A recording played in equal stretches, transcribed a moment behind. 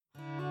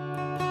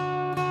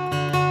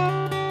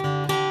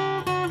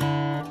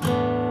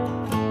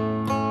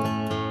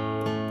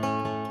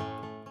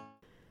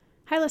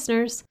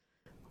listeners.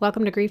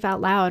 Welcome to Grief Out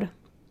Loud.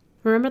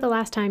 Remember the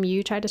last time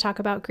you tried to talk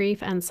about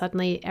grief and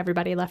suddenly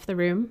everybody left the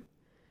room?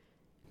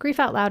 Grief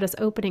Out Loud is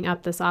opening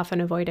up this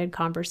often avoided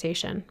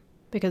conversation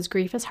because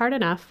grief is hard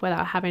enough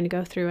without having to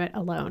go through it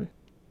alone.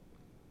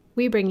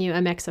 We bring you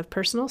a mix of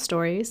personal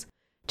stories,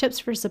 tips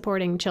for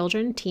supporting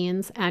children,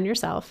 teens, and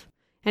yourself,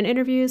 and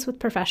interviews with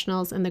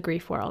professionals in the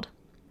grief world.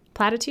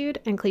 Platitude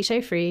and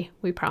cliche-free,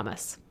 we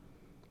promise.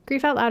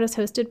 Grief Out Loud is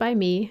hosted by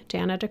me,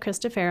 Jana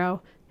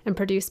DeCristofaro, and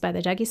produced by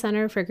the Dougy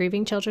Center for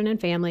Grieving Children and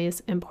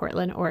Families in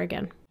Portland,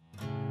 Oregon.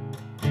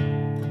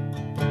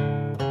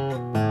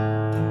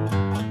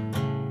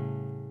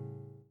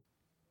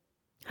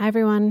 Hi,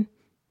 everyone.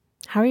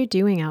 How are you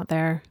doing out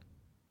there?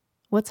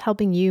 What's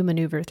helping you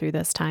maneuver through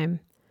this time?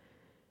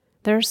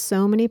 There are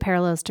so many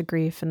parallels to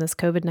grief in this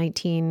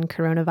COVID-19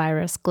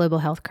 coronavirus global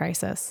health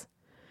crisis.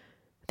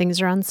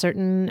 Things are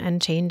uncertain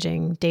and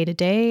changing day to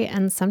day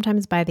and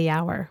sometimes by the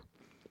hour.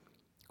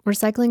 We're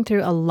cycling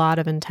through a lot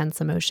of intense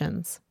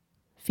emotions: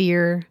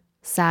 fear,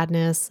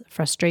 sadness,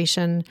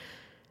 frustration,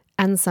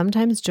 and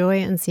sometimes joy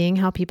in seeing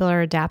how people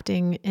are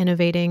adapting,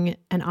 innovating,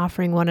 and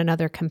offering one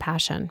another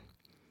compassion.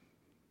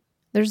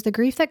 There's the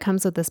grief that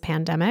comes with this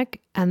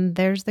pandemic, and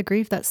there's the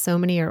grief that so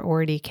many are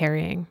already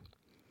carrying.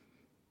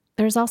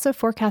 There's also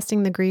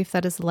forecasting the grief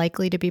that is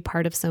likely to be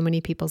part of so many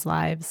people's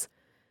lives.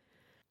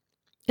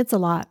 It's a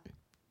lot,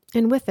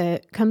 and with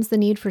it comes the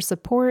need for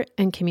support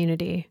and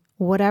community,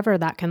 whatever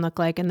that can look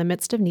like in the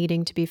midst of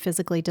needing to be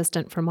physically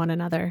distant from one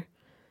another.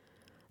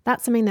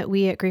 That's something that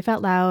we at Grief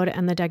Out Loud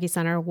and the Dougy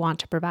Center want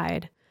to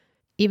provide.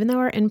 Even though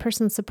our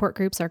in-person support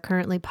groups are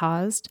currently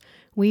paused,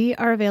 we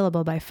are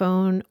available by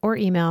phone or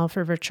email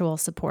for virtual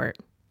support.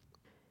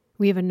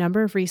 We have a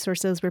number of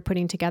resources we're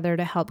putting together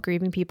to help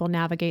grieving people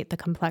navigate the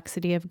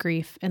complexity of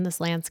grief in this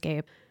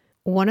landscape.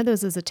 One of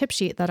those is a tip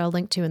sheet that I'll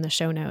link to in the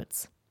show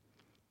notes.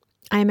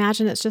 I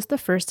imagine it's just the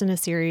first in a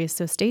series,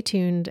 so stay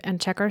tuned and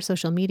check our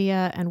social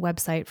media and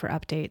website for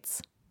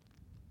updates.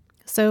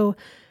 So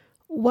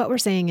what we're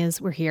saying is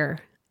we're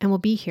here, and we'll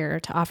be here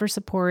to offer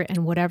support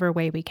in whatever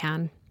way we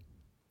can.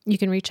 You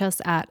can reach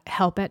us at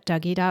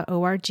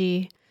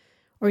help@dougy.org,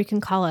 or you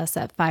can call us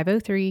at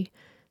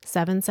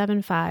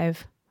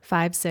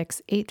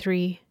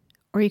 503-775-5683,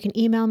 or you can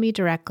email me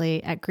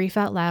directly at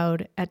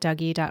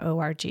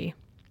griefoutloud@dougy.org.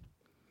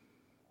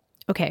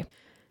 Okay,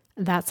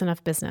 that's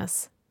enough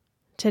business.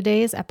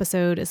 Today's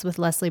episode is with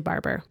Leslie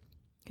Barber,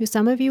 who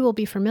some of you will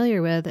be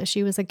familiar with as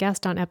she was a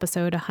guest on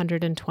episode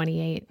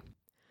 128.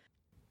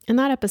 In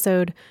that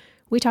episode,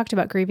 we talked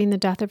about grieving the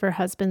death of her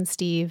husband,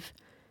 Steve,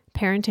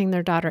 parenting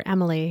their daughter,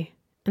 Emily,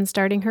 and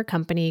starting her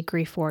company,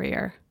 Grief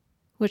Warrior,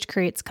 which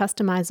creates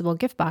customizable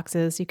gift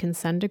boxes you can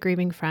send to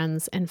grieving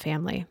friends and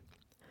family.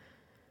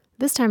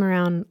 This time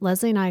around,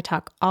 Leslie and I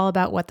talk all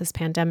about what this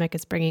pandemic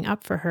is bringing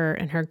up for her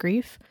and her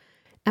grief,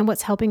 and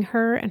what's helping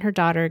her and her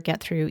daughter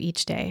get through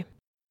each day.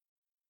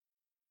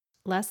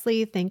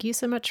 Leslie, thank you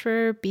so much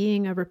for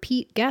being a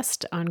repeat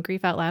guest on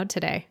Grief Out Loud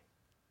today.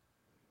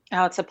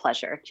 Oh, it's a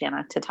pleasure,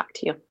 Jana, to talk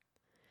to you.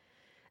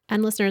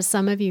 And listeners,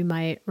 some of you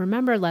might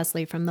remember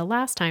Leslie from the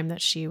last time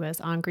that she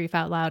was on Grief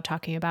Out Loud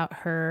talking about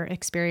her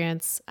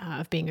experience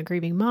of being a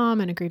grieving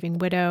mom and a grieving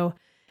widow,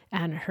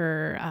 and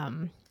her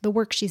the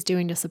work she's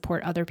doing to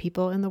support other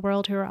people in the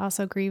world who are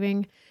also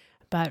grieving.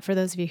 But for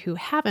those of you who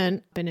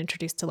haven't been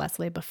introduced to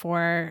Leslie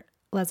before,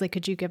 Leslie,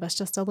 could you give us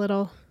just a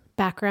little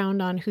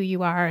background on who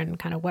you are and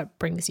kind of what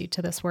brings you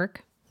to this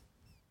work?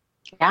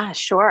 Yeah,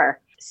 sure.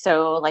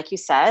 So like you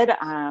said,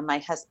 my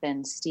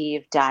husband,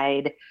 Steve,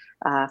 died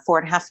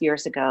 4.5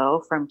 years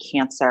ago from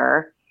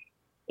cancer,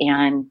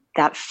 and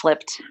that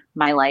flipped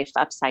my life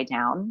upside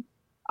down.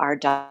 Our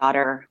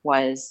daughter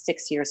was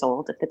 6 years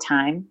old at the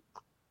time.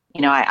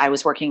 You know, I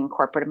was working in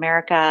corporate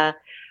America.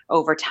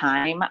 Over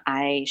time,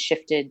 I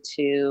shifted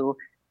to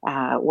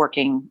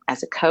working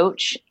as a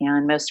coach,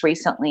 and most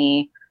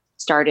recently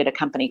started a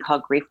company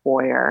called Grief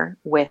Warrior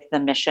with the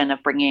mission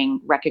of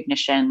bringing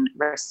recognition,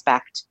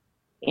 respect,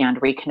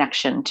 and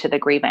reconnection to the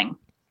grieving.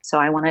 So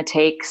I want to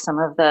take some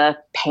of the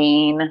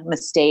pain,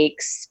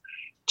 mistakes,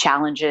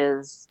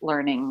 challenges,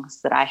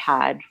 learnings that I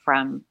had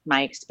from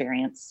my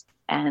experience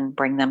and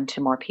bring them to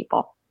more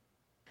people.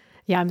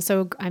 Yeah, I'm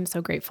so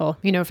grateful,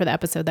 for the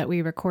episode that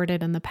we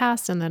recorded in the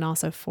past, and then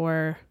also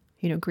for,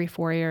 Grief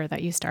Warrior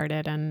that you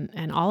started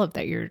and all of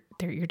that you're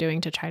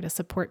doing to try to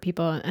support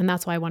people. And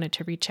that's why I wanted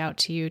to reach out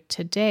to you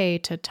today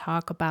to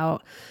talk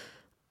about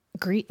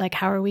like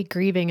how are we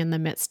grieving in the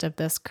midst of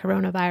this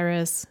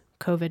coronavirus,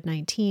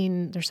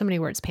 COVID-19? There's so many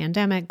words: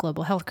 pandemic,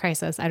 global health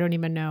crisis. I don't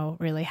even know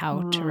really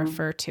how to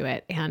refer to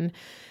it. And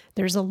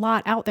there's a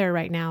lot out there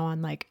right now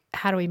on like,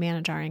 how do we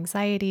manage our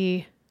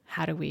anxiety?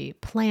 How do we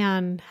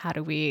plan? How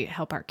do we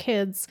help our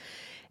kids?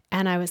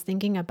 And I was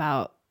thinking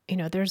about,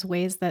 there's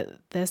ways that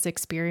this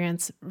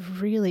experience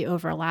really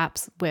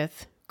overlaps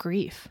with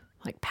grief,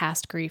 like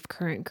past grief,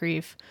 current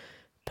grief,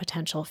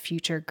 potential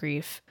future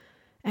grief.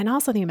 And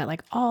also thinking about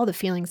like all the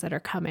feelings that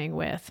are coming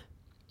with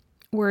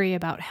worry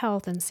about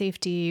health and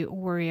safety,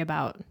 worry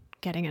about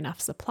getting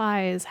enough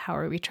supplies? How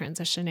are we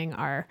transitioning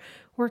our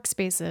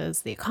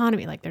workspaces, the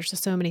economy? Like there's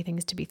just so many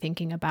things to be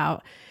thinking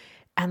about.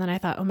 And then I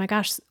thought, oh my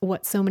gosh,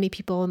 what so many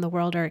people in the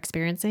world are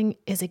experiencing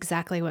is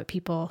exactly what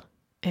people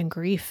in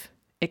grief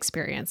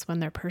experience when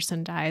their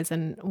person dies,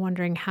 and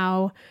wondering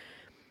how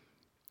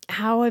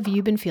have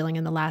you been feeling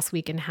in the last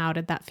week, and how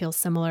did that feel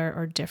similar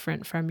or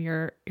different from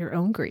your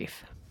own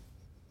grief?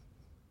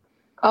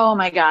 Oh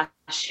my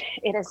gosh,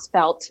 it has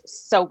felt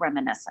so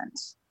reminiscent,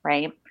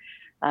 right,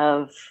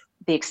 of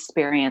the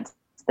experience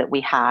that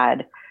we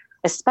had,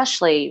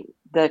 especially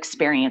the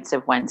experience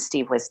of when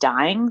Steve was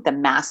dying, the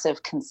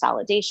massive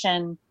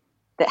consolidation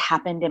that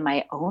happened in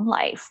my own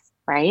life,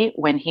 right?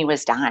 When he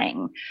was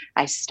dying,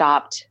 I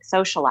stopped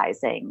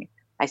socializing,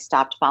 I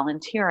stopped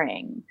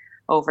volunteering.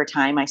 Over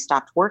time, I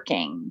stopped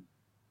working.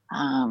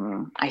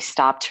 I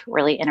stopped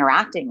really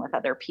interacting with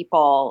other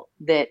people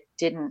that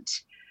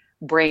didn't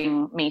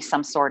bring me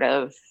some sort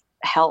of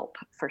help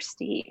for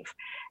Steve.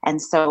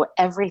 And so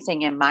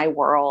everything in my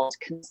world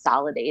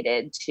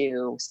consolidated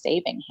to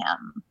saving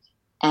him.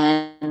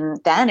 And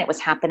then it was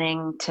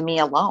happening to me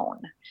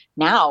alone.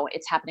 Now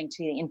it's happening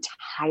to the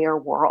entire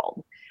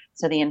world.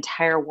 So the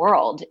entire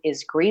world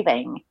is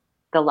grieving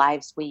the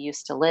lives we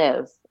used to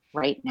live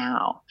right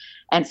now.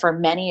 And for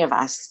many of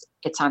us,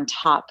 it's on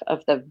top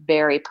of the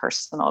very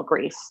personal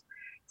grief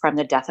from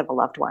the death of a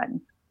loved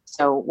one.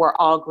 So we're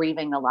all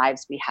grieving the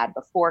lives we had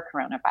before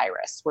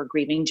coronavirus. We're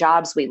grieving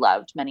jobs we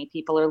loved. Many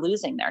people are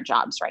losing their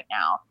jobs right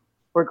now.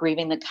 We're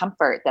grieving the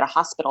comfort that a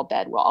hospital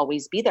bed will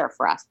always be there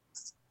for us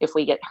if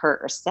we get hurt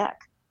or sick.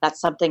 That's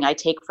something I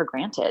take for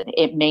granted.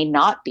 It may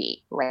not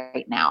be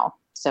right now.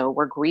 So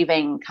we're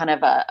grieving kind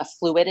of a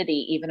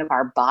fluidity even of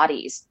our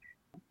bodies,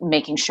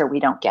 making sure we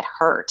don't get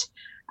hurt.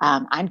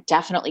 I'm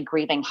definitely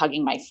grieving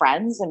hugging my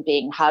friends and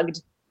being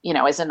hugged,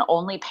 as an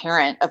only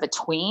parent of a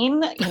tween.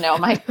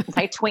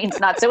 My tween's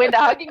not so into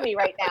hugging me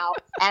right now.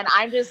 And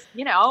I'm just,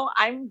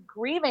 I'm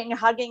grieving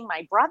hugging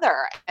my brother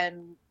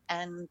and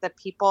the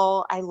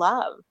people I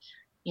love.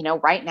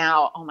 Right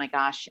now, oh my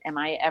gosh, am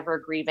I ever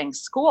grieving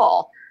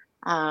school?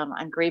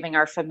 I'm grieving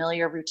our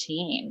familiar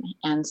routine.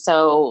 And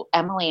so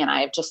Emily and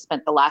I have just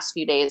spent the last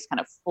few days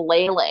kind of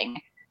flailing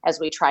as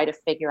we try to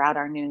figure out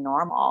our new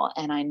normal.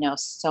 And I know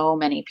so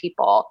many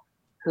people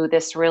who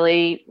this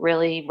really,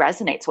 really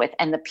resonates with.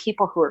 And the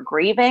people who are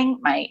grieving,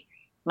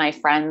 my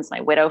friends, my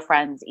widow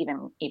friends,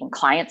 even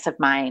clients of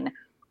mine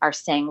are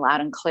saying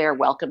loud and clear,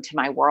 welcome to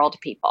my world,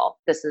 people.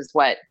 This is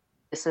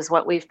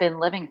what we've been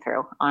living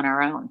through on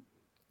our own.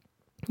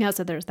 Yeah.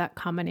 So there's that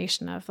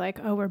combination of like,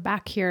 oh, we're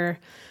back here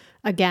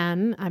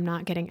again. I'm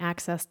not getting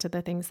access to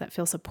the things that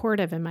feel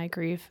supportive in my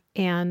grief.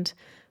 And,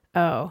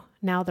 oh,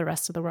 now the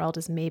rest of the world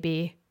is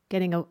maybe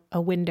getting a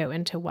window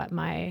into what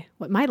my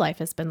life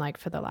has been like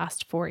for the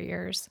last 4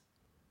 years.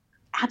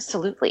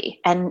 Absolutely.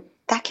 And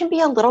that can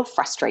be a little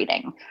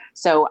frustrating.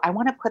 So I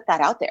want to put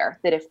that out there,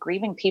 that if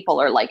grieving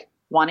people are like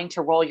wanting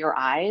to roll your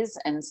eyes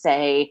and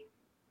say,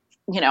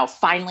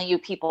 finally you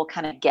people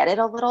kind of get it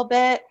a little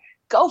bit,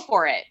 go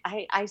for it.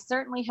 I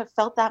certainly have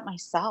felt that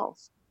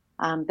myself.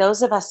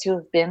 Those of us who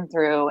have been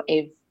through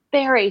a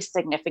very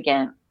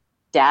significant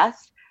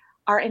death,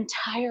 our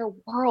entire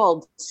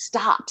world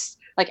stops.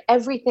 Like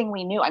everything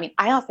we knew. I mean,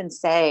 I often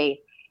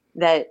say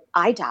that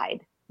I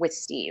died with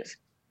Steve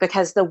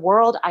because the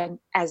world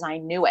as I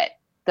knew it,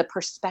 the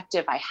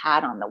perspective I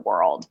had on the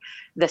world,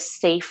 the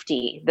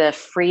safety, the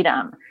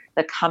freedom,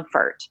 the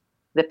comfort,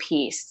 the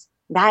peace,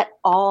 that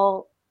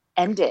all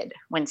ended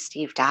when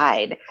Steve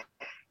died.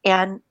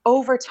 And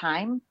over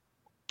time,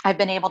 I've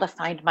been able to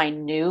find my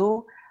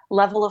new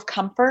level of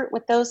comfort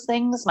with those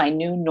things, my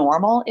new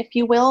normal, if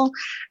you will.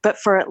 But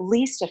for at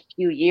least a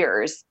few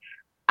years,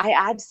 I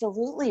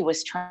absolutely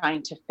was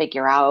trying to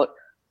figure out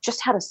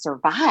just how to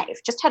survive,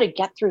 just how to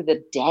get through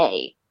the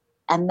day.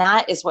 And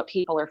that is what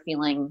people are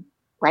feeling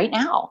right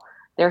now.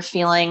 They're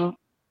feeling,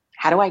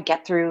 how do I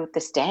get through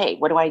this day?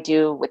 What do I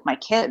do with my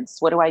kids?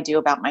 What do I do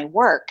about my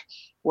work?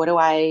 What do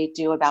I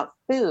do about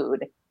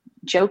food?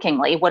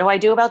 Jokingly, what do I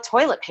do about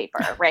toilet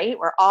paper, right?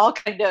 We're all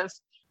kind of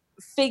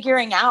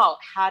figuring out,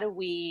 how do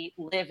we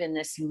live in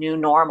this new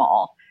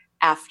normal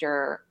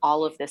after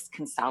all of this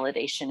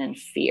consolidation and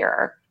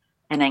fear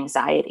and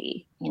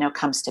anxiety,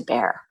 comes to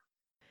bear.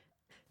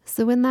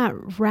 So in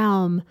that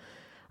realm,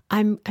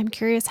 I'm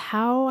curious,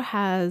 how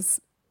has,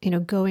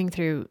 going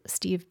through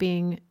Steve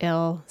being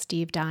ill,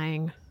 Steve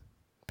dying,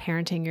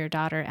 parenting your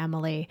daughter,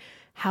 Emily,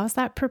 how's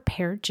that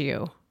prepared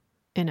you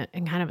in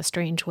kind of a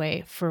strange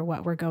way for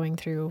what we're going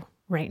through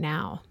right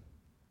now?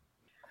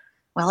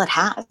 Well, it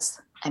has.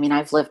 I mean,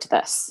 I've lived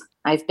this.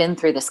 I've been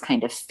through this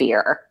kind of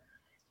fear,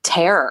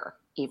 terror,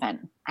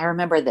 even. I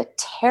remember the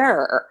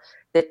terror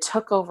that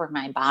took over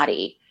my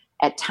body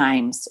at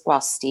times while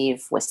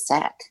Steve was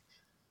sick,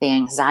 the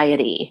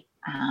anxiety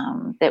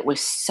that was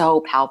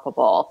so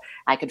palpable.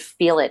 I could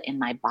feel it in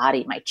my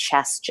body, my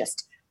chest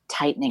just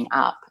tightening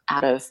up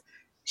out of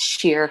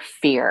sheer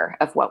fear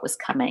of what was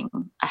coming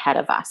ahead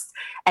of us.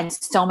 And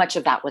so much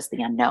of that was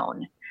the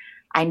unknown.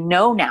 I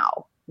know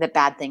now that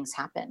bad things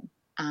happen.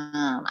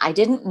 I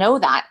didn't know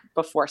that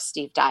before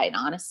Steve died,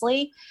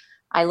 honestly.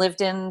 I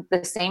lived in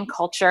the same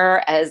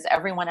culture as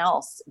everyone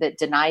else that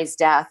denies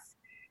death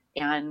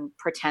and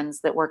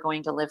pretends that we're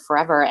going to live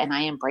forever. And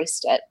I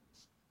embraced it.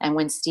 And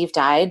when Steve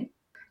died,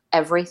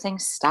 everything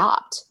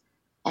stopped.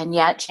 And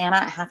yet, Jana,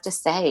 I have to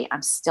say,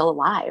 I'm still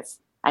alive.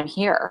 I'm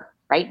here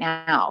right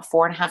now,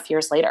 4.5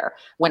 years later,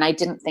 when I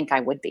didn't think I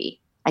would be.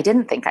 I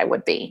didn't think I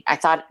would be. I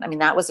thought, I mean,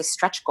 that was a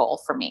stretch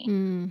goal for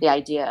me. The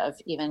idea of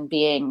even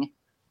being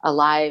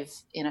alive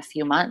in a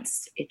few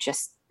months,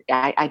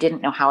 I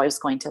didn't know how I was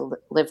going to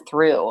live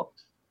through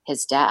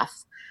his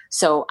death.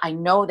 So I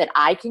know that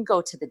I can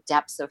go to the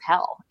depths of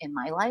hell in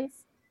my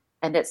life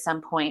and at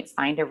some point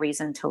find a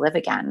reason to live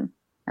again.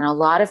 And a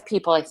lot of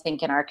people, I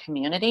think, in our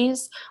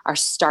communities are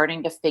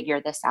starting to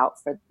figure this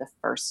out for the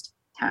first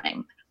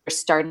time. They're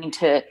starting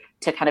to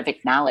kind of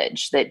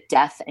acknowledge that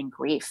death and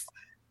grief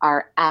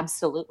are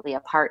absolutely a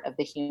part of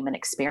the human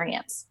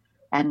experience.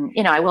 And,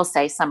 I will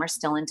say some are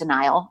still in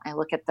denial. I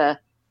look at the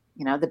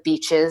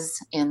beaches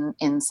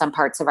in some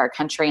parts of our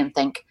country and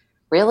think,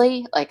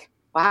 really? Like,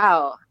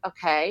 wow,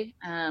 okay.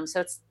 So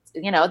it's,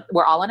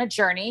 we're all on a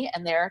journey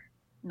and they're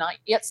not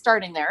yet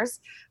starting theirs.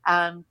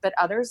 But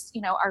others,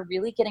 are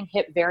really getting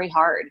hit very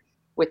hard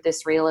with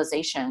this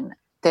realization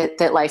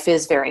that life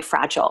is very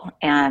fragile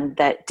and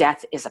that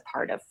death is a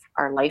part of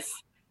our life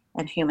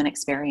and human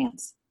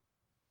experience.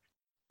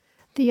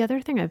 The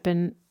other thing I've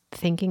been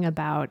thinking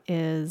about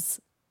is,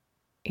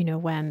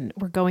 when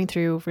we're going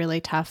through really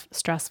tough,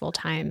 stressful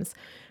times,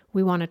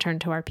 we want to turn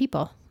to our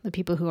people, the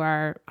people who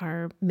are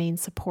our main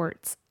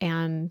supports.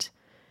 And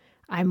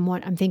I'm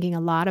thinking a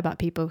lot about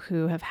people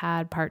who have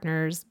had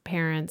partners,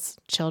 parents,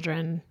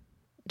 children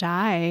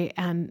die,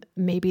 and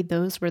maybe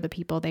those were the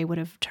people they would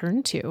have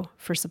turned to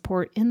for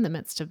support in the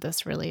midst of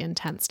this really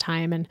intense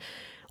time, and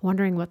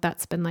wondering what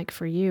that's been like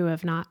for you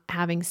of not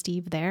having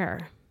Steve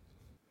there.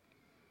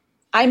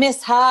 I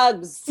miss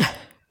hugs.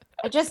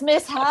 I just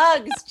miss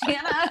hugs,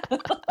 Jana.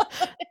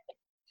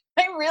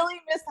 I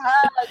really miss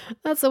hugs.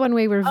 That's the one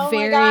way we're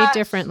very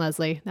different,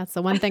 Leslie. That's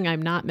the one thing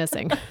I'm not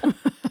missing.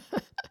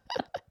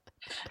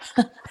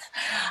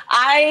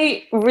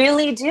 I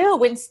really do.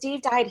 When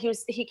Steve died,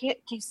 he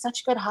gave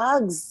such good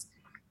hugs.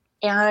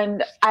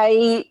 And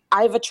I've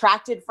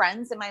attracted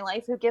friends in my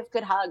life who give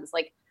good hugs.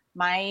 Like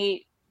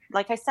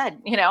I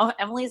said,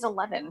 Emily's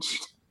 11.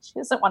 She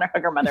doesn't want to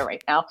hug her mother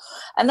right now.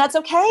 And that's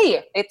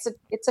okay. It's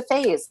a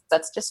phase.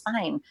 That's just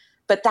fine.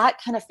 But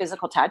that kind of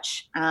physical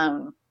touch,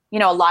 a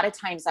lot of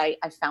times I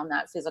found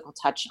that physical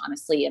touch,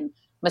 honestly, in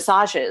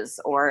massages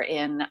or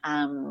in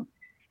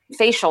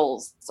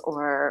facials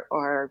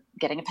or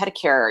getting a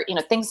pedicure,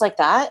 things like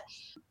that,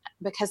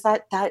 because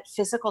that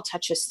physical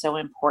touch is so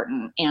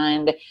important.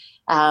 And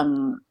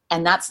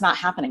that's not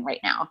happening right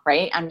now,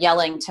 right? I'm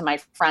yelling to my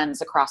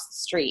friends across the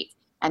street,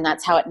 and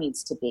that's how it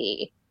needs to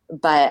be.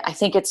 But I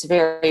think it's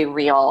very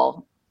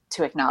real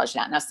to acknowledge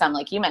that. Now, some,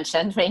 like you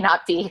mentioned, may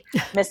not be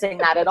missing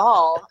that at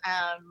all.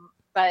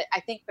 But I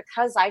think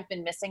because I've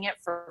been missing it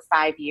for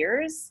 5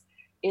 years,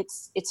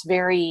 it's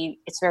very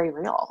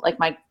real. Like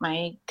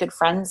my good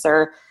friends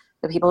are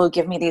the people who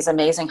give me these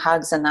amazing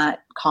hugs, and that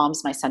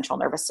calms my central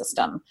nervous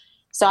system.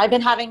 So I've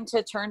been having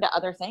to turn to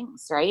other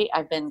things, right?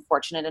 I've been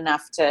fortunate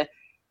enough to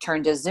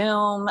turn to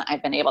Zoom.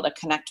 I've been able to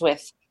connect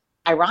with,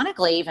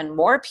 ironically, even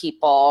more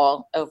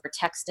people over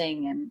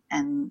texting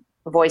and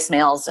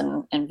voicemails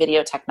and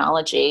video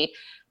technology.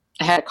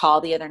 I had a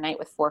call the other night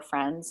with 4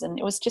 friends, and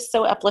it was just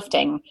so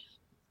uplifting,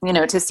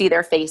 to see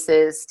their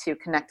faces, to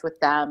connect with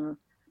them,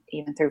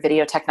 even through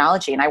video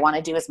technology. And I want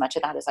to do as much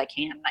of that as I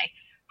can. I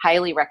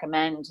highly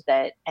recommend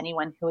that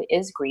anyone who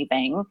is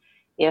grieving,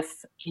 if,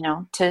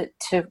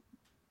 to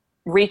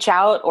reach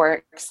out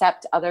or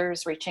accept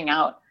others reaching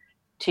out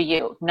to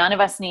you. None of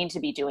us need to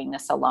be doing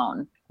this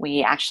alone.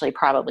 We actually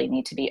probably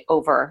need to be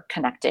over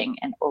connecting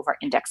and over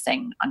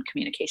indexing on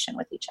communication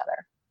with each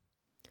other.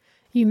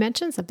 You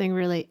mentioned something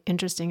really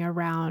interesting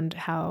around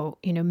how,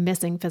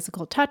 missing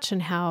physical touch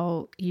and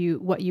how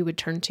what you would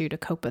turn to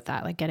cope with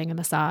that, like getting a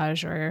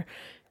massage or,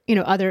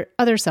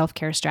 other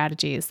self-care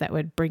strategies that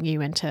would bring you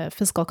into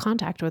physical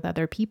contact with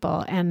other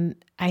people. And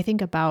I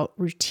think about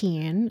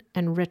routine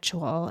and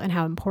ritual and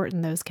how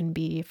important those can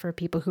be for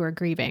people who are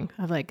grieving,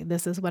 of like,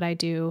 this is what I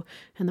do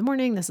in the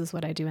morning. This is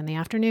what I do in the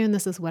afternoon.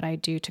 This is what I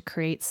do to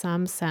create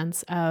some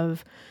sense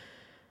of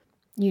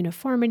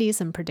uniformity,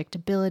 some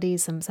predictability,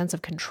 some sense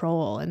of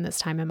control in this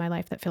time in my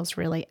life that feels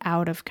really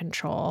out of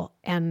control.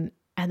 And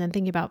then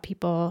thinking about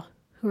people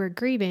who are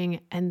grieving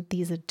and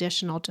these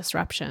additional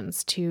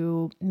disruptions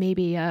to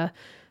maybe a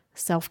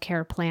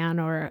self-care plan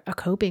or a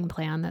coping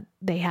plan that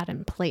they had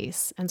in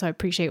place. And so I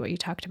appreciate what you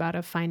talked about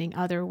of finding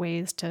other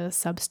ways to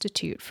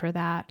substitute for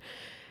that.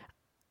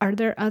 Are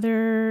there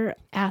other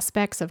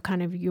aspects of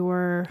kind of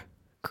your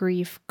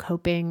grief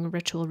coping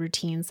ritual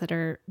routines that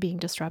are being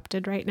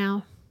disrupted right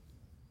now?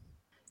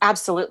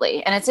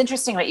 Absolutely. And it's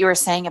interesting what you were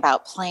saying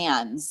about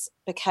plans,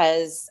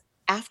 because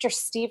after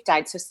Steve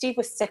died, so Steve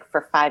was sick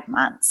for 5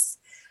 months,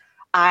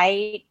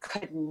 I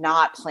could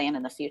not plan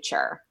in the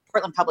future.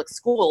 Portland Public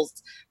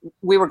Schools,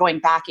 we were going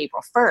back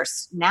April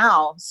 1st.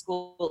 Now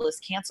school is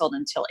canceled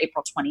until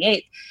April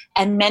 28th.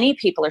 And many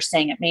people are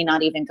saying it may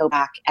not even go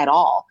back at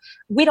all.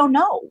 We don't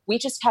know. We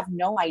just have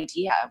no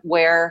idea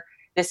where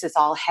this is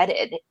all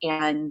headed,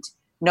 and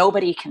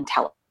nobody can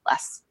tell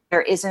us.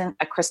 There isn't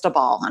a crystal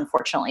ball,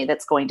 unfortunately,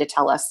 that's going to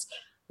tell us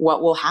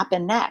what will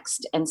happen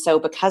next. And so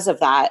because of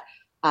that,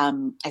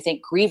 I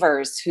think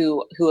grievers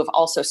who have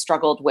also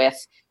struggled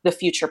with the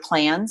future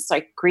plans,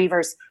 like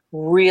grievers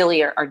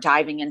really are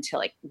diving into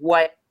like,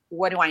 what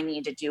do I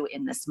need to do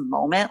in this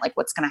moment? Like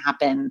what's going to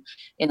happen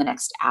in the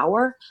next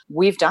hour?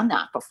 We've done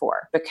that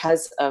before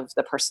because of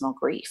the personal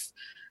grief.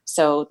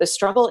 So the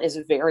struggle is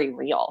very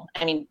real.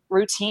 I mean,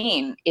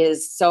 routine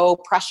is so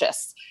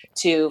precious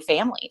to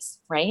families,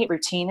 right?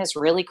 Routine is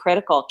really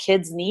critical.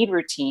 Kids need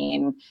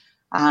routine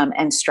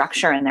and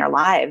structure in their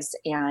lives.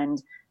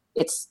 And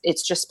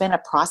it's just been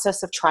a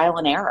process of trial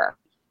and error.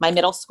 My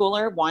middle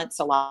schooler wants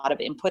a lot of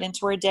input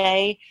into her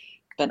day,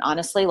 but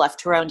honestly, left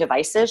to her own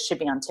devices, should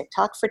be on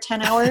TikTok for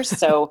 10 hours.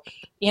 So,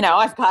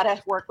 I've got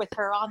to work with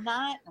her on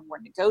that. And we're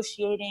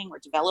negotiating, we're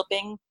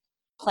developing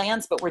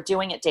plans, but we're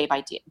doing it day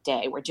by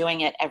day. We're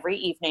doing it every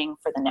evening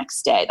for the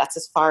next day. That's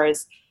as far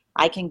as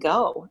I can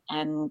go.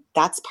 And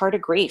that's part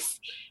of grief.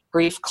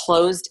 Grief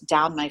closed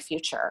down my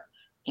future.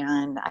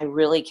 And I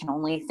really can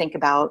only think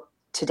about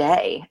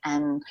today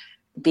and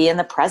be in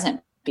the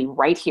present, be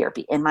right here,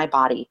 be in my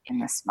body in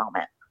this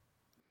moment.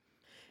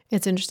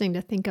 It's interesting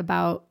to think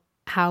about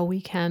how we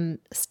can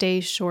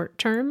stay short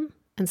term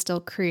and still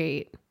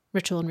create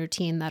ritual and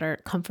routine that are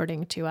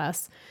comforting to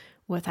us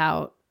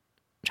without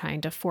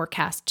trying to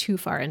forecast too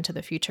far into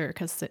the future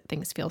because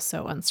things feel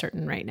so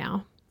uncertain right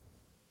now.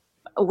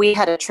 We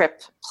had a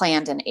trip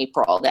planned in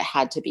April that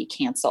had to be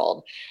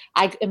canceled.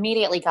 I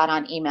immediately got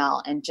on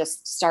email and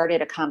just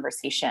started a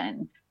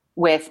conversation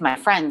with my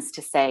friends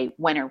to say,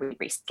 when are we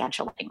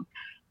rescheduling?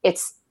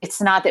 It's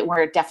not that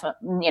we're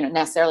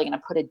necessarily going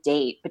to put a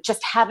date, but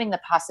just having the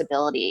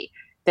possibility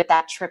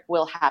that trip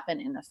will happen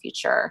in the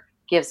future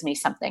gives me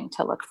something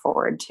to look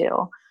forward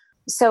to.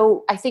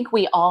 So I think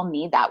we all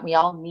need that. We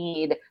all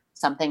need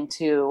something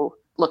to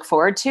look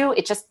forward to.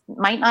 It just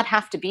might not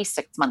have to be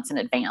 6 months in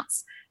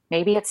advance.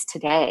 Maybe it's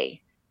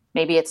today.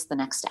 Maybe it's the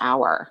next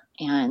hour.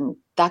 And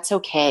that's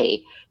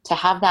okay to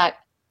have that.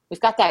 We've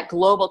got that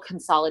global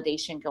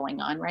consolidation going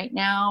on right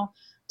now,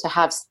 to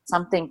have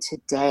something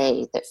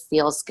today that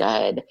feels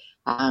good,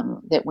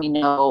 that we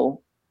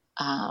know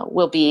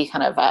will be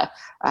kind of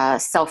a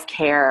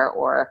self-care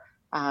or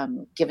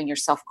giving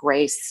yourself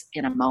grace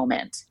in a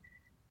moment.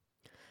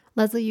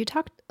 Leslie, you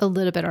talked a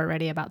little bit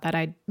already about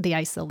that, the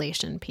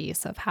isolation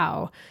piece of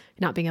how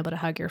not being able to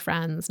hug your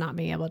friends, not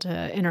being able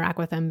to interact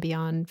with them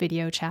beyond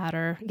video chat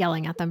or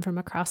yelling at them from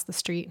across the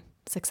street,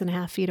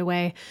 6.5 feet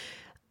away.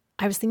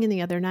 I was thinking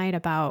the other night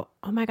about,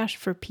 oh my gosh,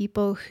 for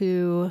people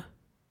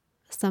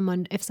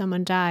if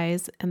someone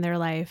dies in their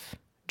life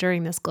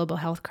during this global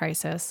health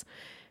crisis,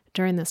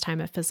 during this time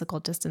of physical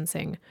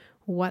distancing,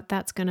 what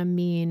that's going to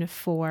mean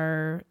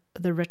for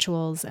the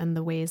rituals and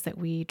the ways that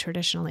we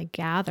traditionally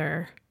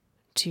gather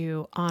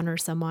to honor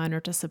someone or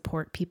to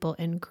support people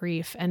in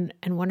grief, and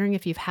wondering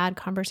if you've had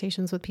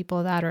conversations with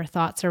people that or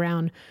thoughts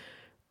around,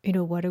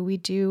 what do we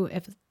do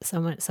if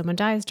someone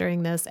dies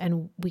during this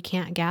and we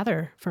can't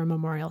gather for a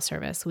memorial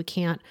service? We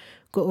can't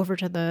go over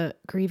to the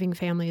grieving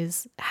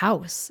family's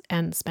house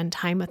and spend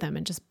time with them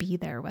and just be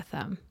there with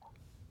them.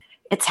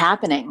 It's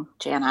happening,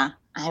 Jana.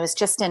 I was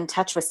just in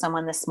touch with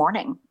someone this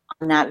morning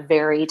on that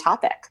very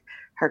topic.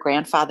 Her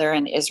grandfather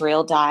in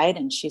Israel died,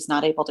 and she's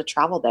not able to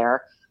travel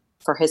there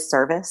for his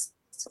service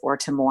or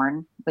to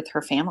mourn with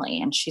her family.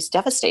 And she's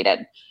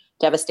devastated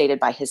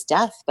by his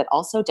death, but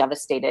also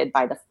devastated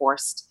by the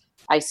forced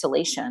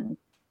isolation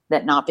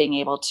that not being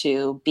able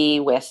to be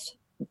with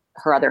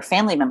her other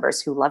family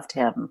members who loved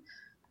him,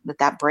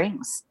 that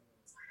brings.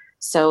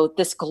 So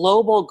this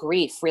global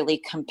grief really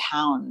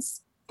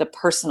compounds the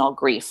personal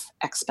grief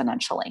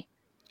exponentially,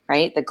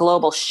 right? The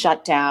global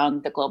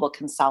shutdown, the global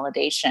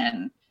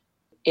consolidation,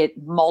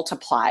 it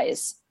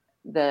multiplies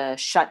the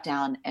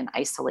shutdown and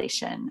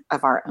isolation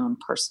of our own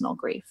personal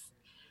grief.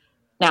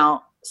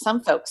 Now,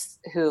 some folks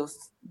who've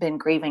been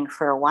grieving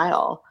for a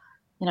while,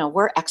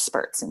 we're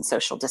experts in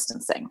social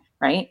distancing,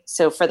 right?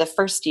 So for the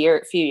first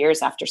few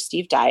years after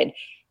Steve died,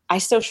 I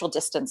social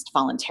distanced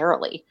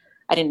voluntarily.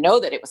 I didn't know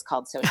that it was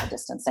called social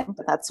distancing,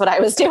 but that's what I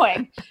was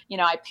doing.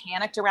 I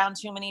panicked around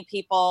too many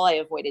people. I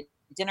avoided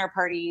dinner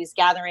parties,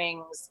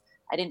 gatherings.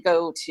 I didn't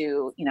go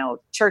to,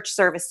 church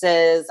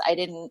services. I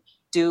didn't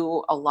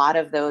do a lot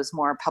of those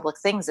more public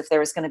things. If there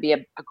was going to be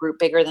a group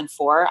bigger than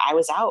 4, I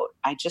was out.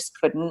 I just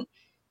couldn't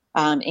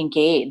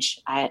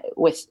engage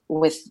with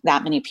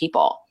that many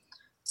people.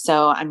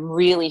 So I'm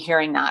really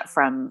hearing that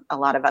from a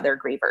lot of other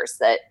grievers,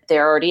 that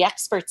they're already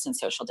experts in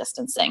social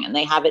distancing and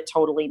they have it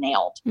totally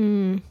nailed.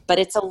 But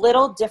it's a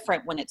little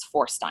different when it's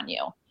forced on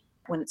you.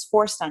 When it's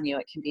forced on you,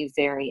 it can be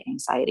very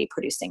anxiety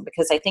producing,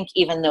 because I think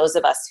even those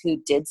of us who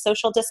did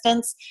social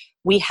distance,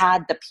 we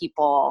had the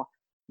people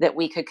that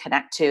we could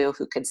connect to,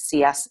 who could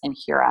see us and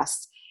hear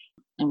us.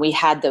 And we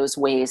had those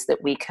ways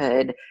that we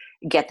could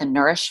get the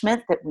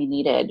nourishment that we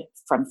needed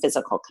from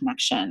physical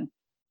connection.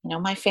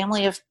 My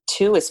family of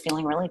 2 is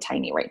feeling really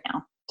tiny right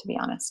now, to be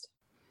honest.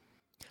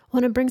 Well,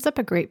 and it brings up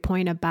a great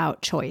point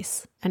about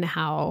choice and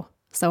how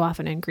so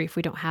often in grief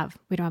we don't have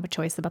a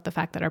choice about the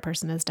fact that our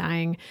person is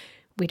dying.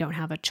 We don't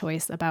have a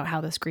choice about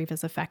how this grief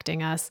is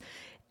affecting us.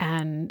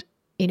 And,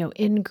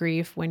 in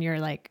grief, when you're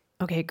like,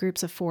 okay,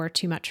 groups of 4 are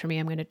too much for me,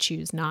 I'm going to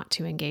choose not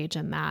to engage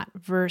in that,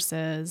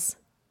 versus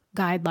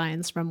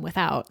guidelines from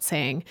without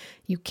saying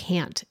you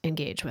can't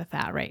engage with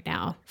that right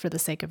now for the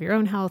sake of your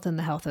own health and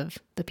the health of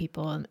the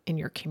people in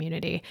your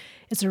community.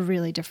 It's a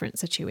really different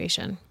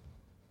situation.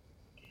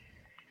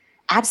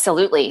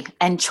 Absolutely.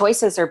 And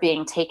choices are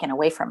being taken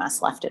away from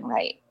us left and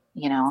right.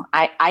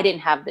 I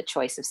didn't have the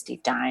choice of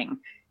Steve dying.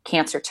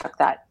 Cancer took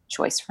that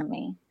choice from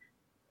me.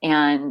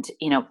 And,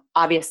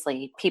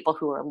 obviously people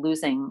who are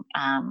losing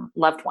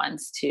loved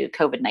ones to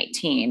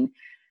COVID-19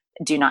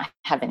 do not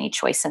have any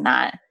choice in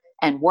that.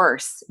 And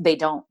worse, they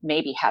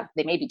maybe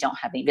don't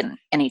have even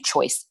any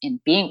choice in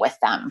being with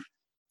them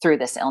through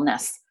this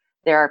illness.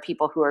 There are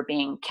people who are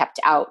being kept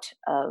out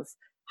of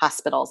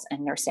hospitals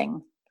and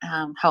nursing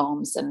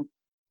homes, and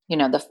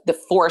the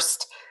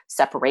forced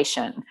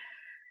separation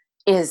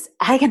is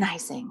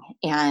agonizing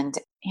and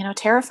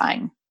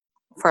terrifying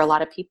for a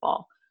lot of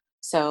people.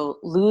 So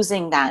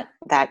losing that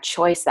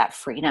choice, that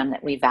freedom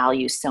that we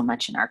value so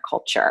much in our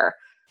culture,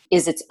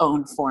 is its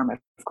own form of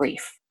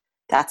grief.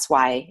 That's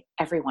why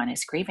everyone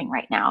is grieving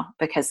right now,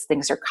 because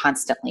things are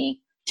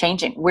constantly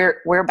changing. We're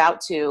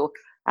about to,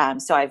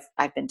 so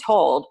I've been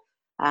told,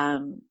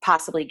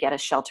 possibly get a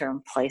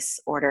shelter-in-place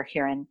order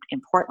here in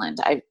Portland.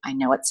 I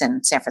know it's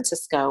in San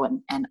Francisco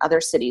and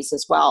other cities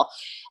as well,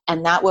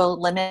 and that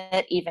will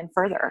limit even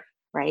further,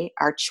 right,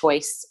 our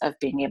choice of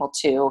being able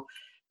to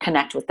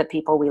connect with the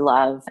people we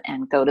love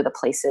and go to the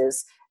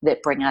places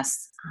that bring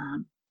us,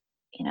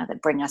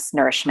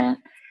 nourishment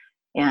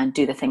and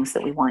do the things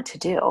that we want to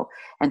do.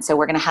 And so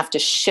we're going to have to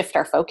shift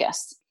our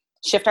focus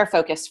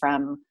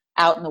from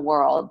out in the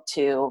world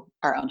to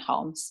our own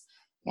homes,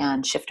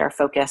 and shift our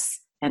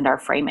focus and our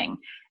framing.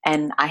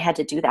 And I had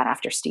to do that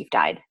after Steve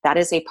died. That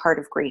is a part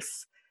of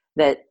grief,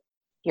 that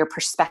your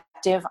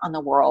perspective on the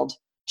world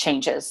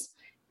changes.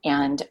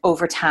 And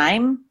over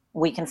time,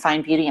 we can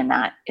find beauty in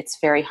that. It's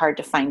very hard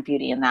to find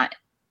beauty in that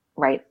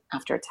right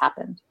after it's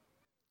happened.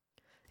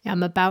 Yeah,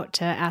 I'm about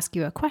to ask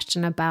you a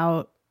question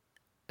about,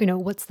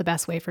 what's the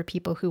best way for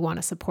people who want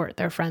to support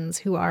their friends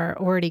who are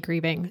already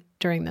grieving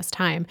during this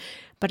time.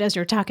 But as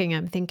you're talking,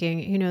 I'm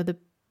thinking,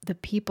 the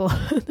people,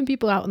 the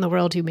people out in the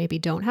world who maybe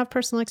don't have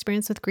personal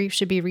experience with grief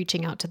should be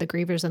reaching out to the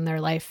grievers in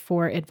their life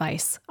for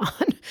advice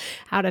on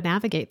how to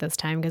navigate this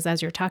time. Because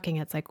as you're talking,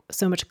 it's like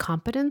so much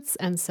competence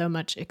and so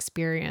much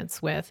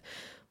experience with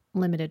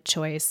limited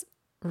choice,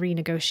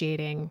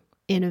 renegotiating,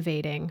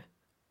 innovating,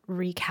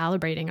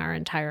 recalibrating our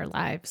entire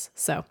lives.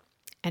 So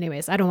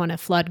anyways, I don't want to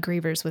flood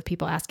grievers with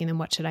people asking them,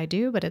 what should I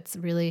do? But it's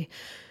really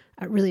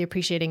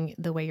appreciating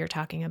the way you're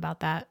talking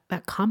about that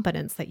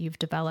competence that you've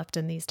developed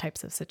in these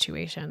types of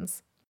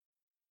situations.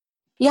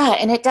 Yeah.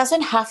 And it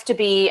doesn't have to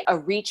be a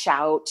reach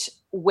out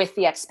with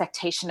the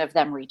expectation of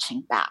them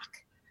reaching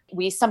back.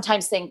 We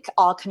sometimes think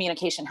all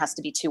communication has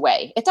to be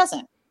two-way. It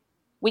doesn't.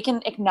 We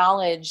can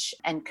acknowledge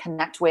and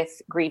connect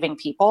with grieving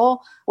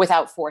people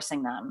without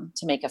forcing them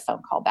to make a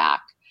phone call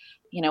back.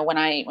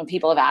 When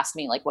people have asked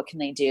me, like, what can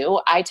they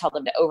do? I tell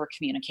them to over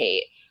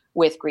communicate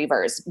with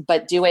grievers,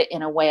 but do it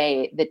in a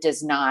way that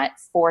does not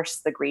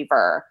force the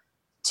griever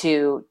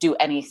to do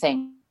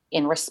anything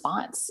in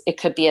response. It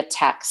could be a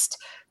text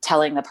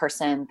telling the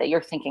person that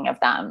you're thinking of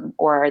them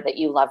or that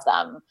you love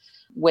them,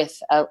 with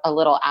a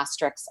little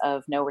asterisk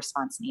of no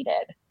response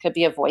needed. It could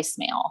be a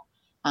voicemail,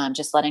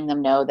 just letting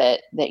them know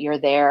that you're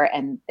there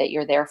and that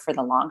you're there for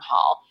the long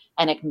haul,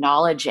 and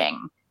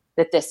acknowledging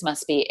that this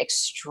must be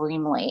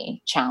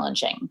extremely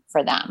challenging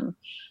for them.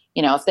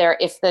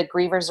 If the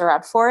grievers are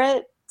up for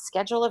it,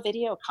 schedule a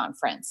video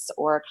conference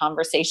or a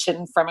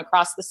conversation from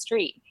across the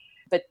street,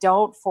 but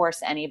don't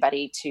force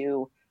anybody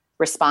to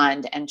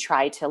respond and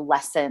try to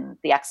lessen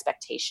the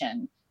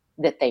expectation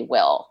that they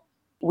will.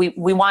 We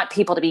want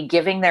people to be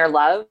giving their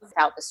love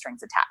without the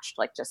strings attached,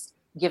 like just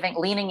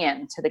leaning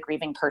in to the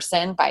grieving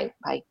person by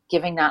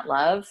giving that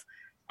love,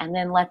 and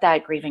then let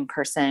that grieving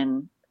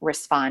person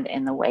respond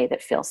in the way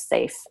that feels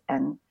safe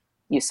and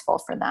useful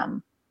for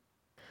them.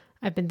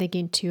 I've been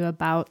thinking too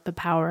about the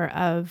power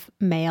of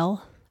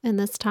mail in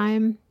this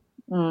time.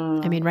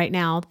 I mean, right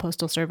now, the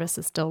Postal Service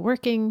is still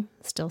working.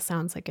 Still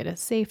sounds like it is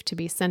safe to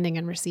be sending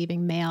and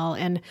receiving mail,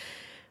 and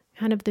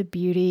kind of the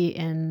beauty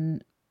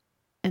in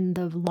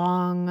the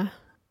long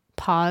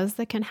pause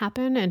that can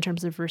happen in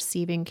terms of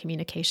receiving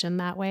communication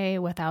that way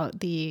without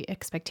the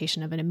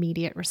expectation of an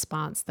immediate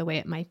response, the way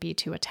it might be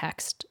to a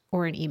text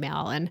or an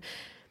email. And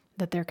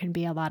that there can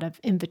be a lot of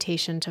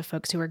invitation to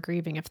folks who are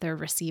grieving if they're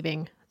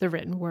receiving the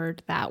written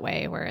word that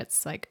way, where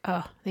it's like,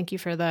 oh, thank you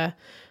for the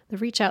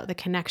reach out, the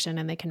connection,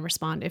 and they can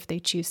respond if they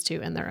choose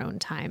to in their own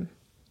time.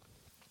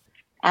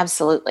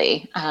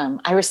 Absolutely.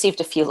 I received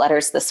a few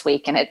letters this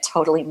week and it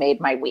totally made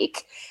my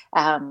week.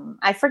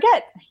 I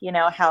forget,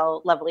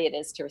 how lovely it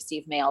is to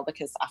receive mail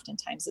because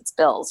oftentimes it's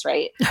bills,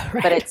 right? But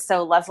Right. it's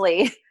so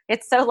lovely.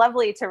 It's so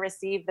lovely to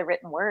receive the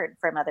written word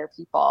from other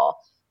people.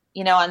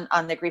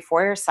 On the Grief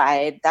Warrior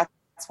side, that's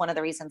one of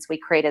the reasons we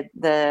created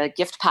the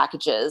gift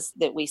packages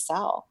that we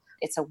sell.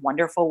 It's a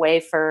wonderful way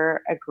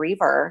for a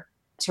griever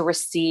to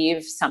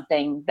receive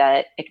something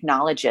that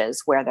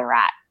acknowledges where they're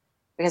at,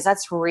 because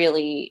that's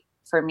really,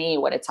 for me,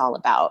 what it's all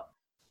about: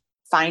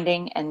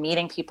 finding and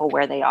meeting people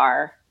where they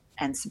are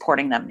and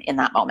supporting them in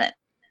that moment.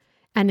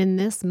 And in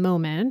this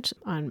moment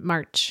on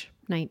March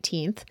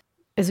 19th,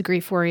 is a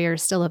Grief Warrior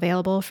still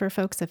available for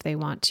folks if they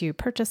want to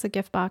purchase a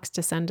gift box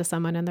to send to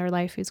someone in their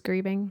life who's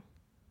grieving?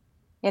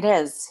 It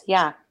is.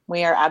 Yeah.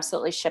 We are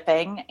absolutely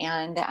shipping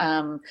and,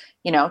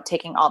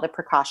 taking all the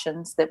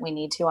precautions that we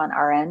need to on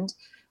our end.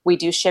 We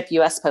do ship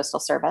US Postal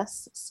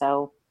Service,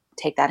 so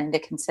take that into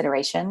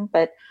consideration.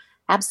 But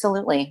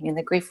absolutely,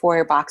 the Grief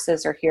Warrior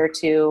boxes are here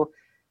to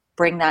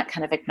bring that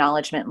kind of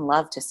acknowledgement and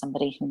love to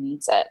somebody who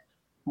needs it.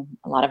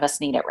 A lot of us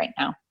need it right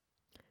now.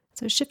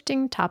 So,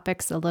 shifting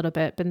topics a little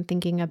bit, been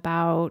thinking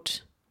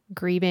about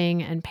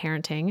grieving and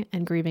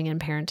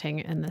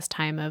parenting in this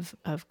time of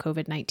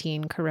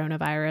COVID-19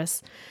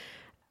 coronavirus.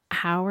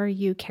 How are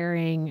you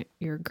carrying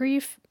your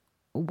grief,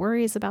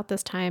 worries about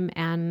this time,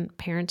 and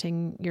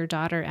parenting your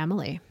daughter,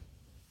 Emily?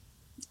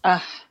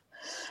 Oh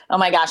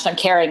my gosh, I'm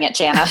carrying it,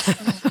 Jana.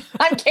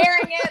 I'm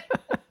carrying it.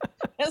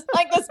 It's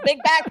like this big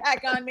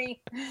backpack on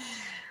me.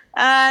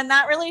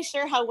 Not really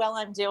sure how well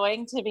I'm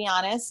doing, to be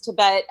honest,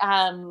 but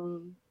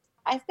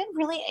I've been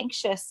really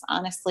anxious,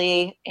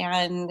 honestly.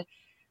 And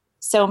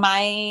so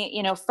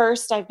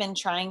first I've been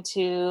trying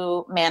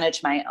to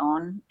manage my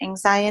own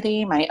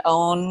anxiety, my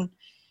own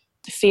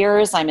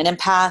fears. I'm an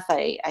empath.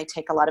 I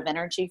take a lot of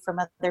energy from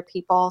other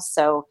people.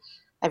 So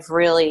I've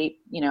really,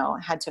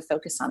 had to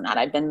focus on that.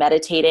 I've been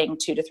meditating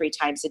 2 to 3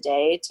 times a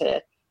day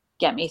to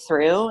get me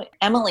through.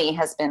 Emily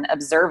has been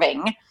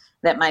observing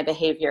that my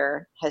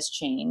behavior has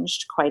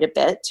changed quite a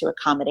bit to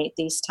accommodate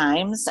these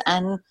times.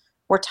 And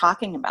we're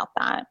talking about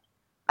that.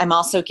 I'm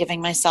also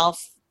giving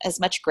myself as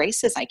much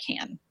grace as I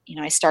can.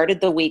 I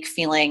started the week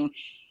feeling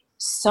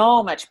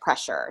so much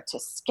pressure to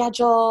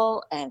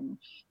schedule and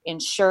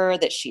ensure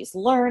that she's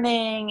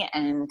learning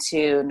and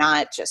to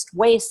not just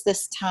waste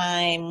this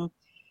time.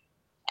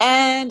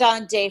 And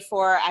on day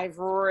 4, I've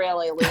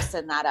really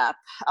loosened that up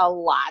a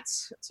lot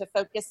to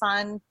focus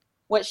on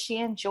what she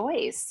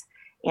enjoys.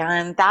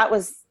 And that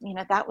was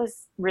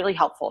really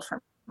helpful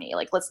for me.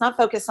 Like, let's not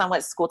focus on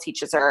what school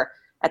teaches her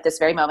at this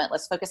very moment.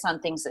 Let's focus on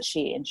things that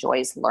she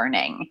enjoys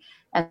learning.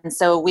 And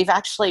so we've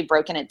actually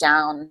broken it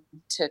down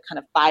to kind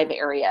of 5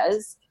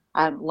 areas: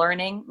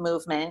 learning,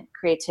 movement,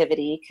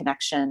 creativity,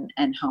 connection,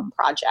 and home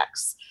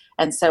projects.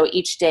 And so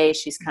each day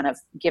she's kind of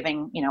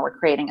we're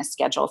creating a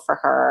schedule for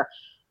her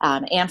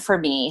and for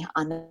me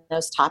on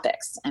those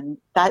topics. And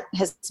that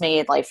has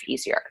made life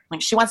easier.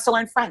 Like, she wants to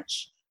learn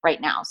French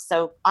right now.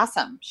 So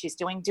awesome. She's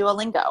doing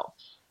Duolingo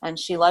and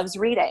she loves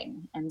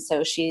reading. And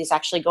so she's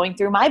actually going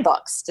through my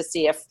books to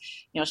see if,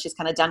 she's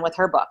kind of done with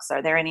her books.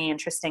 Are there any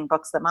interesting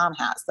books that mom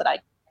has that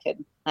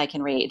I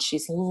can read?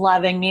 She's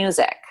loving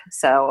music.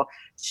 So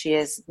she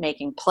is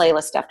making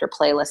playlist after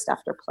playlist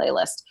after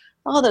playlist.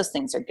 All those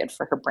things are good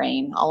for her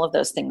brain. All of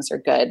those things are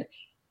good,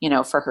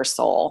 for her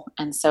soul.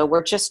 And so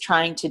we're just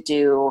trying to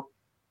do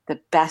the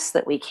best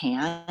that we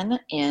can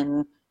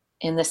in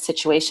this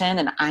situation.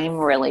 And I'm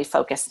really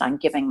focused on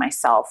giving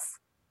myself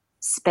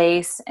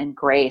space and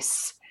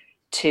grace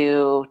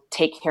to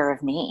take care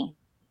of me,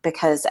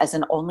 because as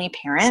an only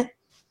parent,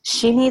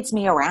 she needs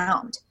me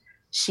around.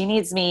 She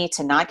needs me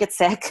to not get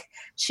sick.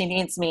 She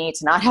needs me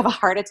to not have a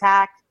heart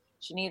attack.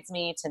 She needs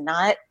me to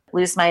not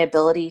lose my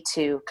ability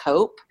to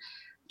cope.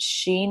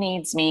 She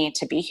needs me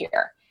to be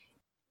here.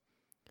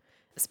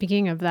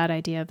 Speaking of that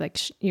idea of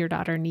your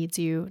daughter needs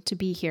you to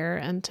be here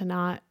and to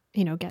not,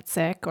 get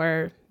sick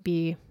or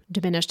be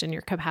diminished in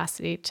your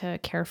capacity to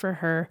care for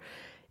her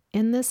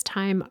in this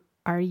time,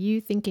 are you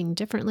thinking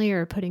differently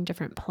or putting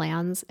different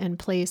plans in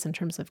place in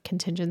terms of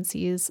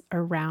contingencies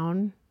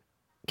around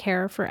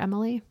care for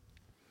Emily?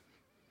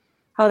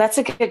 Oh, that's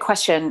a good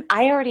question.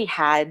 I already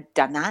had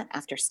done that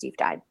after Steve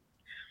died.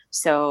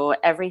 So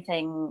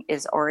everything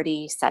is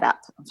already set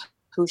up.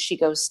 Who she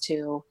goes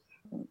to,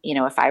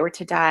 if I were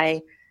to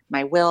die,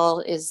 my will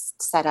is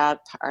set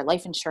up. Our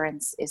life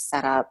insurance is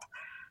set up.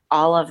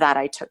 All of that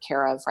I took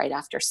care of right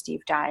after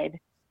Steve died.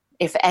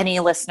 If any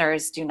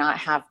listeners do not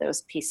have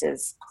those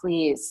pieces,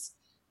 please,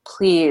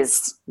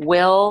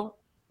 will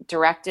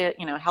directive,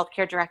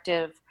 healthcare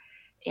directive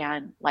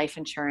and life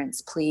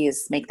insurance,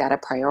 please make that a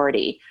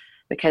priority,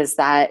 because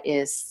that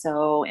is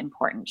so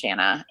important,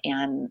 Jana.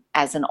 And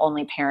as an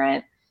only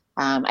parent,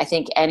 I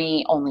think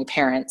any only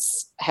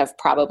parents have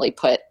probably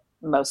put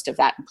most of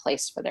that in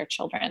place for their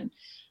children,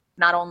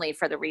 not only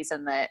for the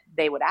reason that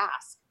they would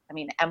ask. I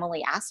mean,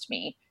 Emily asked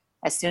me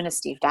as soon as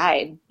Steve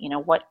died,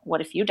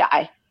 what if you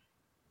die?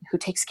 Who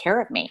takes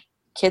care of me?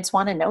 Kids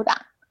want to know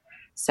that.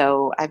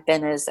 So I've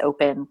been as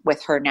open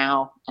with her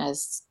now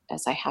as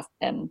as I have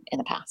been in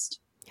the past.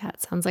 Yeah,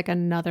 it sounds like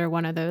another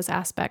one of those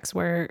aspects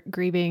where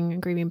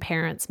grieving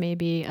parents may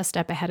be a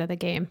step ahead of the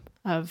game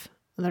of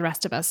the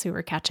rest of us who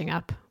are catching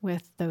up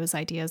with those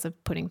ideas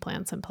of putting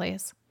plans in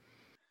place.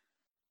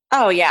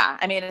 Oh yeah.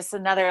 I mean, it's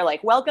another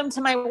like, welcome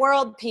to my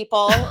world,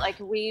 people. Like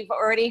we've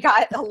already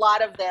got a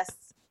lot of this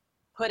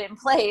put in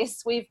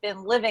place. We've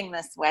been living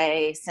this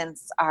way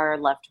since our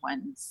loved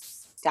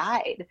ones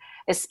died,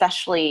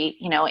 especially,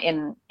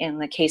 in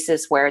the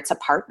cases where it's a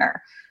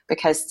partner,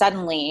 because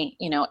suddenly,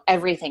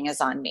 everything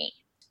is on me.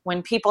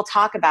 When people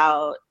talk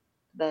about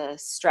the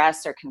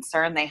stress or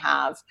concern they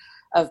have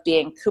of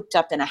being cooped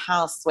up in a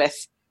house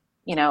with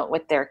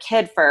their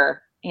kid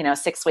for,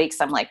 6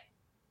 weeks, I'm like,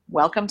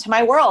 welcome to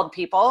my world,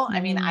 people. I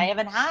mean, I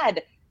haven't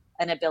had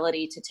an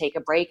ability to take a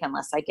break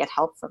unless I get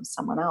help from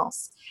someone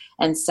else.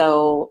 And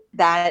so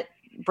that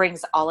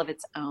brings all of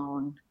its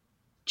own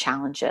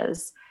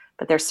challenges,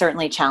 but there's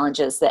certainly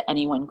challenges that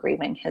anyone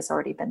grieving has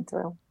already been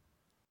through.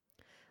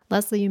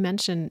 Leslie, you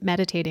mentioned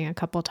meditating a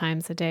couple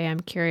times a day.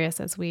 I'm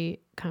curious, as we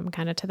come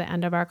kind of to the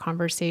end of our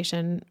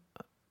conversation,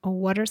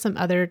 what are some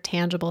other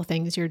tangible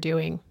things you're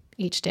doing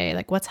each day?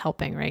 Like what's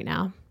helping right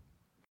now?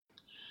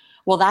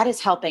 Well, that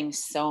is helping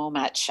so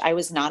much. I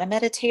was not a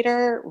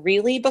meditator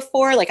really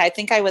before. Like, I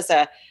think I was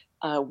a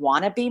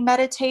wannabe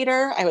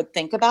meditator. I would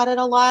think about it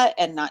a lot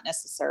and not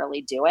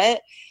necessarily do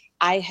it.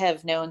 I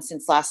have known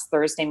since last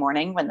Thursday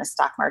morning when the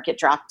stock market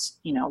dropped,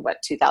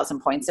 2,000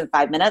 points in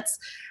 5 minutes.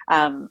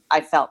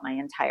 I felt my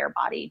entire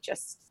body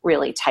just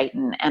really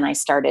tighten. And I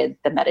started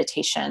the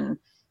meditation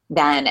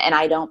then. And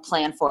I don't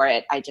plan for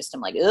it. I just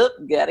am like, oh,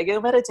 gotta go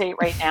meditate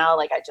right now.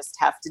 Like, I just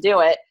have to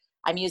do it.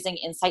 I'm using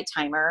Insight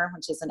Timer,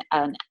 which is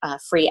a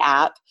free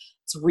app.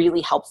 It's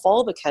really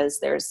helpful because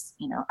there's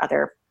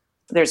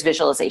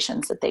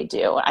visualizations that they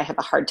do. I have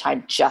a hard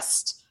time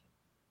just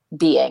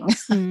being.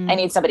 I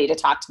need somebody to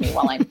talk to me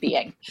while I'm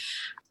being.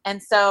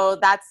 And so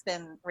that's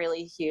been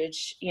really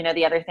huge.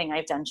 The other thing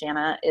I've done,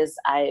 Jana, is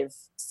I've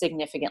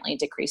significantly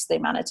decreased the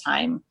amount of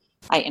time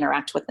I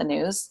interact with the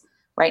news.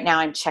 Right now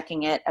I'm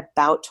checking it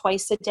about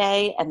twice a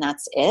day, and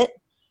that's it.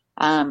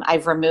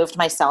 I've removed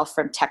myself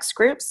from text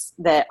groups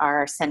that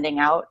are sending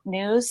out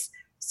news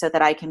so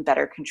that I can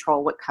better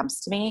control what comes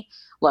to me.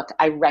 Look,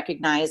 I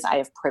recognize I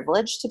have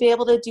privilege to be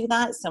able to do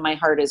that. So my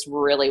heart is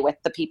really with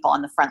the people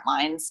on the front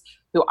lines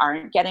who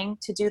aren't getting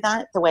to do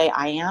that the way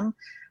I am.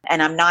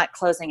 And I'm not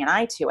closing an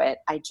eye to it.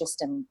 I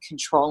just am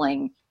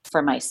controlling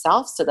for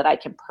myself so that I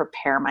can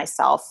prepare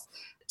myself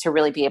to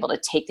really be able to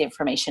take the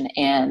information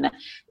in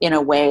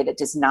a way that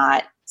does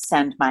not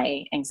send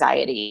my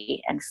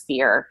anxiety and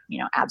fear,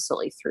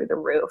 absolutely through the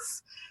roof.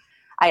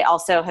 I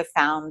also have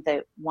found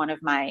that one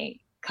of my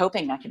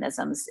coping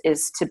mechanisms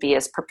is to be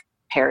as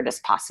prepared as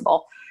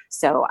possible.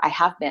 So I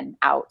have been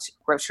out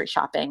grocery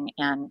shopping,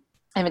 and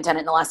I haven't done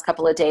it in the last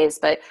couple of days,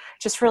 but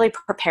just really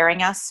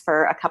preparing us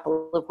for a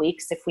couple of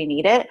weeks if we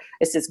need it.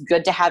 This is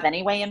good to have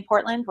anyway in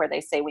Portland, where they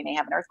say we may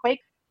have an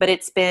earthquake, but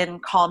it's been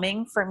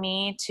calming for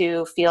me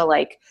to feel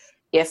like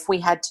if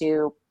we had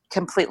to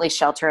completely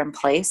shelter in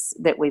place,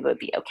 that we would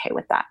be okay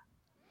with that.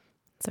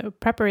 So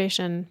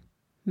preparation,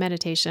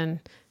 meditation,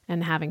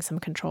 and having some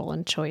control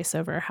and choice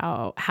over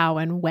how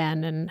and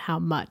when and how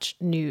much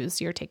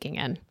news you're taking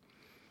in.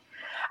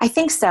 I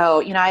think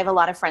so. I have a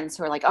lot of friends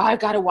who are like, oh,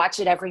 I've got to watch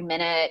it every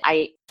minute.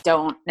 I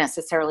don't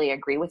necessarily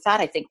agree with that.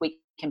 I think we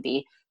can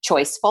be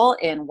choiceful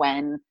in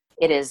when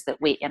it is that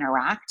we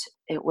interact.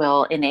 It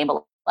will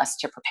enable us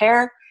to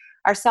prepare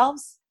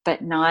ourselves,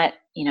 but not,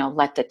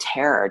 let the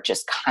terror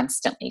just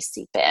constantly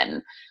seep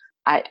in.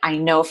 I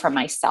know for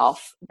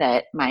myself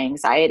that my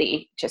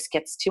anxiety just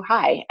gets too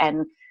high,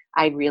 and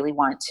I really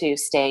want to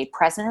stay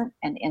present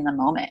and in the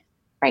moment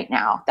right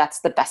now. That's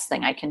the best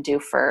thing I can do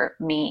for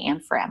me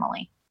and for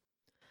Emily.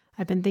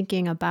 I've been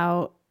thinking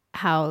about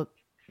how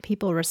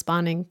people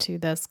responding to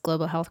this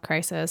global health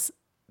crisis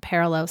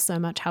parallels so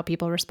much how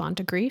people respond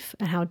to grief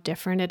and how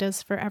different it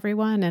is for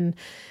everyone. And,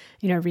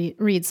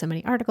 read so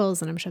many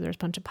articles, and I'm sure there's a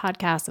bunch of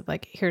podcasts of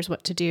like, here's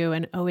what to do,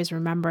 and always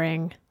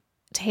remembering,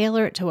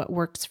 tailor it to what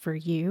works for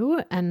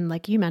you. And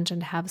like you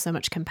mentioned, have so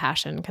much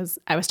compassion, because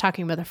I was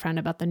talking with a friend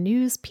about the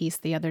news piece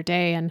the other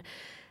day, and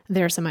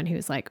there's someone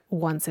who's like,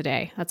 once a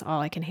day, that's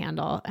all I can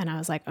handle. And I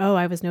was like, oh,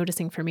 I was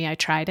noticing for me, I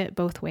tried it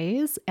both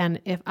ways.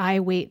 And if I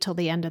wait till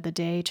the end of the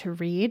day to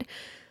read,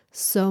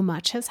 so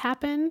much has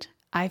happened.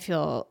 I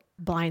feel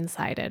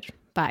blindsided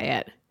by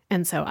it.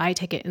 And so I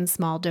take it in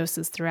small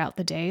doses throughout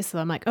the day. So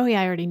I'm like, oh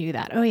yeah, I already knew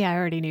that. Oh yeah, I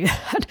already knew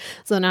that.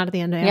 So not at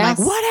the end of the day, I'm like,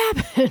 what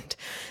happened?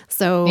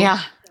 So,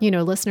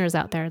 listeners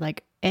out there,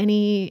 like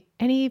any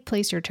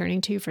place you're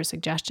turning to for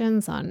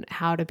suggestions on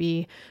how to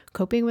be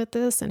coping with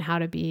this and how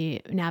to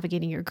be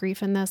navigating your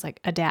grief in this,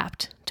 like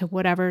adapt to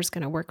whatever's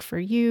going to work for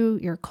you,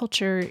 your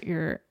culture,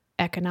 your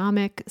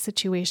economic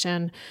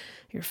situation,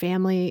 your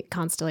family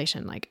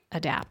constellation, like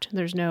adapt.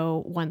 There's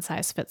no one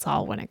size fits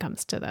all when it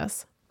comes to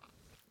this.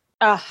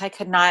 Oh, I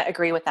could not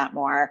agree with that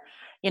more.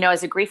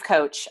 As a grief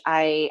coach,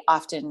 I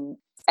often,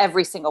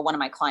 every single one of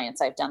my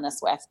clients I've done this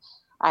with,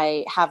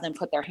 I have them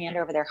put their hand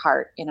over their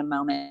heart in a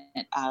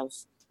moment of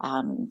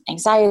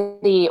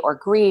anxiety or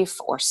grief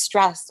or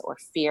stress or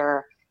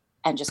fear,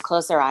 and just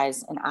close their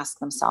eyes and ask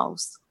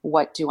themselves,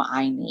 what do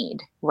I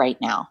need right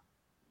now?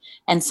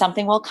 And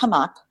something will come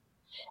up,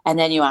 and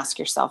then you ask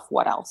yourself,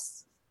 what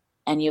else?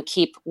 And you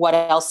keep what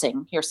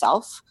elseing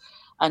yourself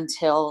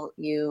until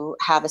you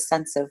have a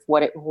sense of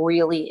what it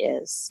really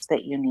is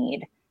that you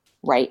need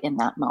right in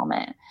that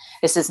moment.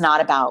 This is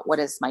not about what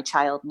does my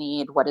child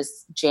need? What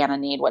does Jana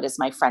need? What does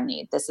my friend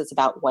need? This is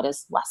about what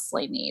does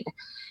Leslie need?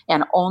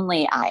 And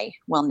only I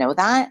will know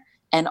that.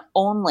 And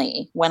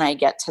only when I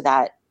get to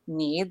that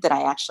need that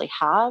I actually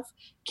have,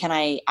 can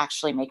I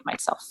actually make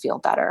myself feel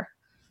better.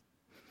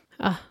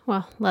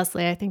 Well,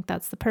 Leslie, I think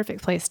that's the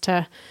perfect place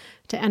to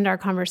end our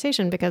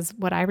conversation, because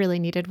what I really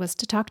needed was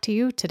to talk to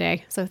you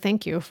today. So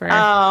thank you for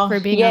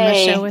being on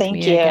the show with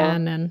me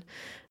again. And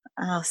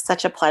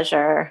such a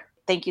pleasure.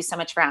 Thank you so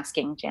much for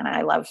asking, Jana.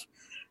 I love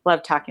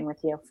talking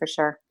with you for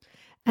sure.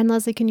 And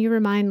Leslie, can you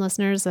remind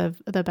listeners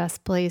of the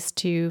best place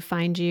to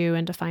find you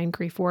and to find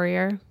Grief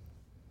Warrior?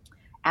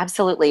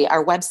 Absolutely.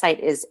 Our website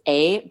is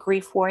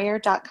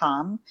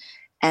agriefwarrior.com.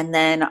 And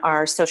then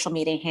our social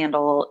media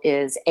handle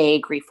is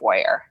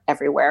agriefwarrior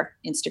everywhere: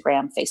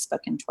 Instagram, Facebook,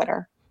 and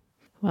Twitter.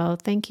 Well,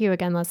 thank you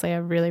again, Leslie. I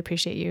really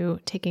appreciate you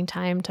taking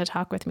time to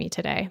talk with me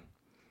today.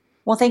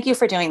 Well, thank you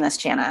for doing this,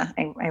 Jana.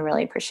 I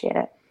really appreciate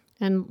it.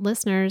 And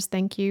listeners,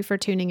 thank you for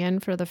tuning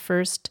in for the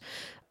first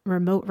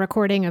remote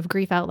recording of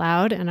Grief Out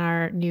Loud in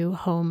our new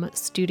home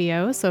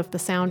studio. So if the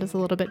sound is a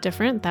little bit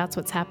different, that's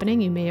what's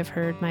happening. You may have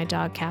heard my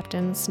dog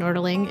Captain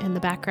snortling in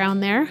the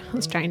background there. I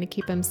was trying to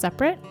keep him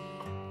separate.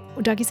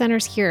 Dougy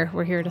Center's here.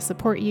 We're here to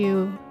support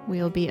you.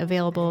 We'll be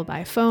available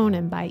by phone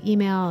and by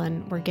email,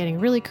 and we're getting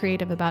really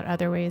creative about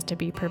other ways to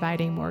be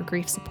providing more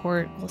grief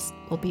support.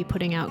 We'll be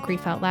putting out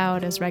Grief Out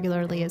Loud as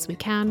regularly as we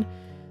can.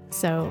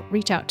 So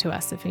reach out to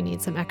us if you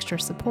need some extra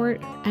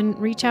support, and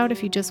reach out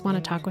if you just want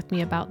to talk with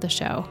me about the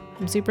show.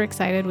 I'm super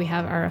excited. We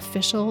have our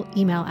official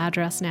email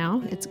address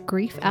now. It's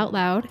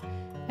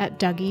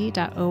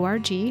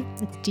griefoutloud@dougy.org.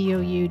 It's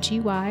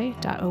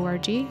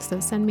DOUGY.org.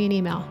 So send me an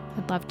email.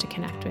 I'd love to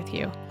connect with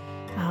you.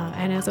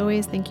 And as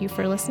always, thank you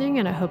for listening,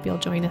 and I hope you'll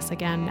join us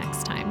again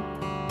next time.